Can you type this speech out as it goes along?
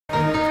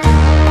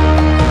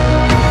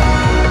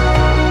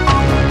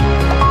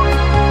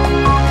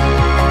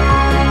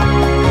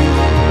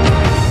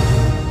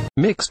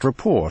mixed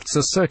reports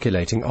are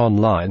circulating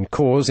online,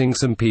 causing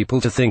some people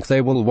to think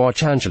they will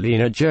watch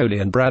Angelina Jolie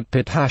and Brad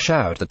Pitt hash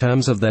out the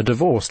terms of their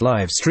divorce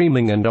live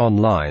streaming and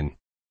online.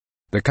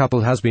 The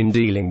couple has been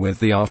dealing with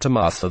the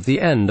aftermath of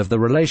the end of the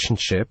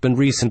relationship, and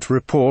recent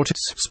reports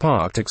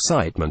sparked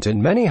excitement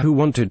in many who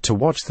wanted to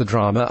watch the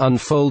drama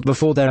unfold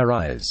before their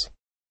eyes.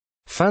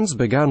 Fans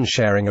began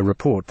sharing a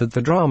report that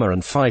the drama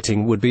and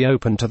fighting would be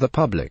open to the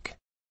public.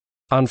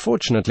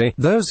 Unfortunately,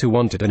 those who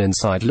wanted an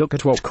inside look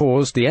at what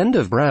caused the end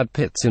of Brad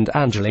Pitt's and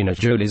Angelina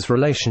Jolie's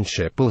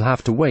relationship will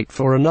have to wait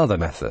for another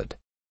method.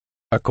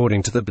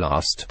 According to the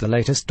blast, the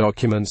latest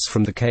documents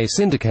from the case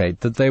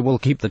indicate that they will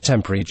keep the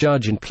temporary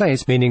judge in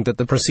place, meaning that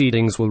the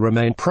proceedings will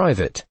remain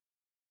private.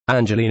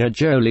 Angelina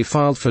Jolie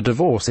filed for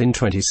divorce in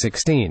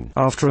 2016,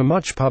 after a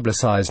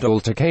much-publicized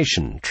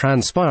altercation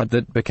transpired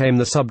that became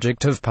the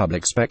subject of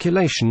public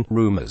speculation,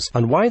 rumors,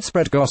 and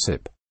widespread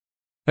gossip.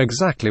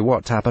 Exactly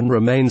what happened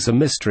remains a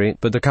mystery,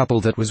 but the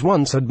couple that was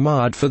once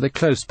admired for their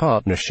close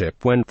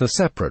partnership went their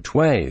separate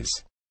ways.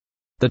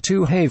 The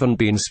two haven't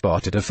been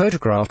spotted or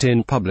photographed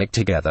in public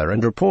together,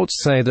 and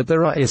reports say that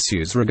there are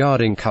issues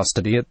regarding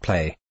custody at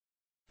play.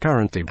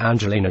 Currently,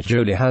 Angelina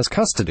Jolie has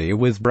custody,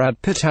 with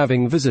Brad Pitt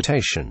having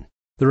visitation.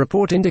 The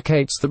report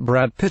indicates that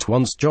Brad Pitt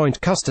wants joint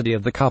custody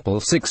of the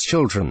couple's 6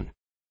 children.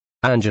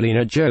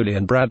 Angelina Jolie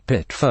and Brad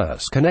Pitt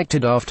first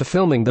connected after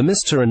filming The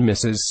Mr. and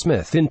Mrs.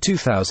 Smith in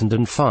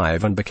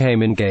 2005 and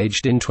became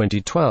engaged in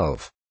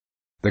 2012.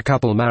 The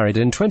couple married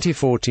in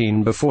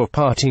 2014 before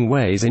parting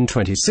ways in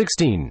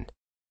 2016.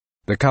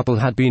 The couple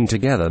had been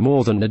together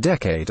more than a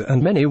decade,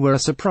 and many were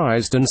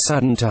surprised and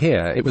saddened to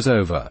hear it was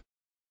over.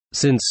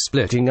 Since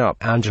splitting up,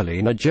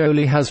 Angelina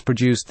Jolie has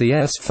produced the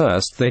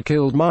First They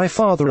Killed My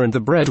Father and The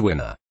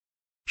Breadwinner.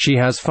 She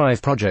has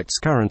 5 projects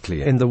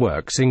currently in the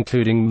works,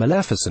 including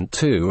Maleficent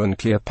 2 and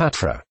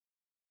Cleopatra.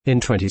 In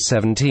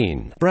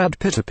 2017, Brad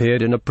Pitt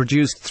appeared in and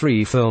produced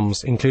 3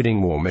 films,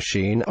 including War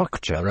Machine,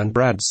 Okja and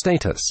Brad's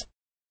Status.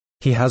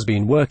 He has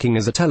been working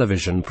as a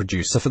television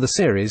producer for the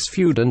series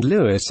Feud and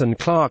Lewis and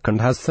Clark,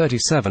 and has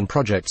 37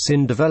 projects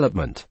in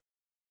development.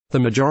 The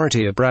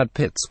majority of Brad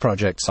Pitt's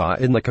projects are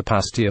in the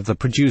capacity of the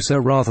producer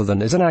rather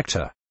than as an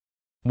actor.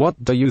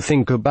 What do you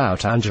think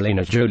about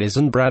Angelina Jolie's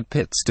and Brad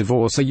Pitt's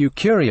divorce? Are you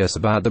curious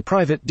about the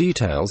private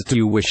details? Do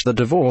you wish the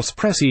divorce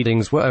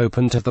proceedings were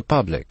open to the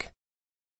public?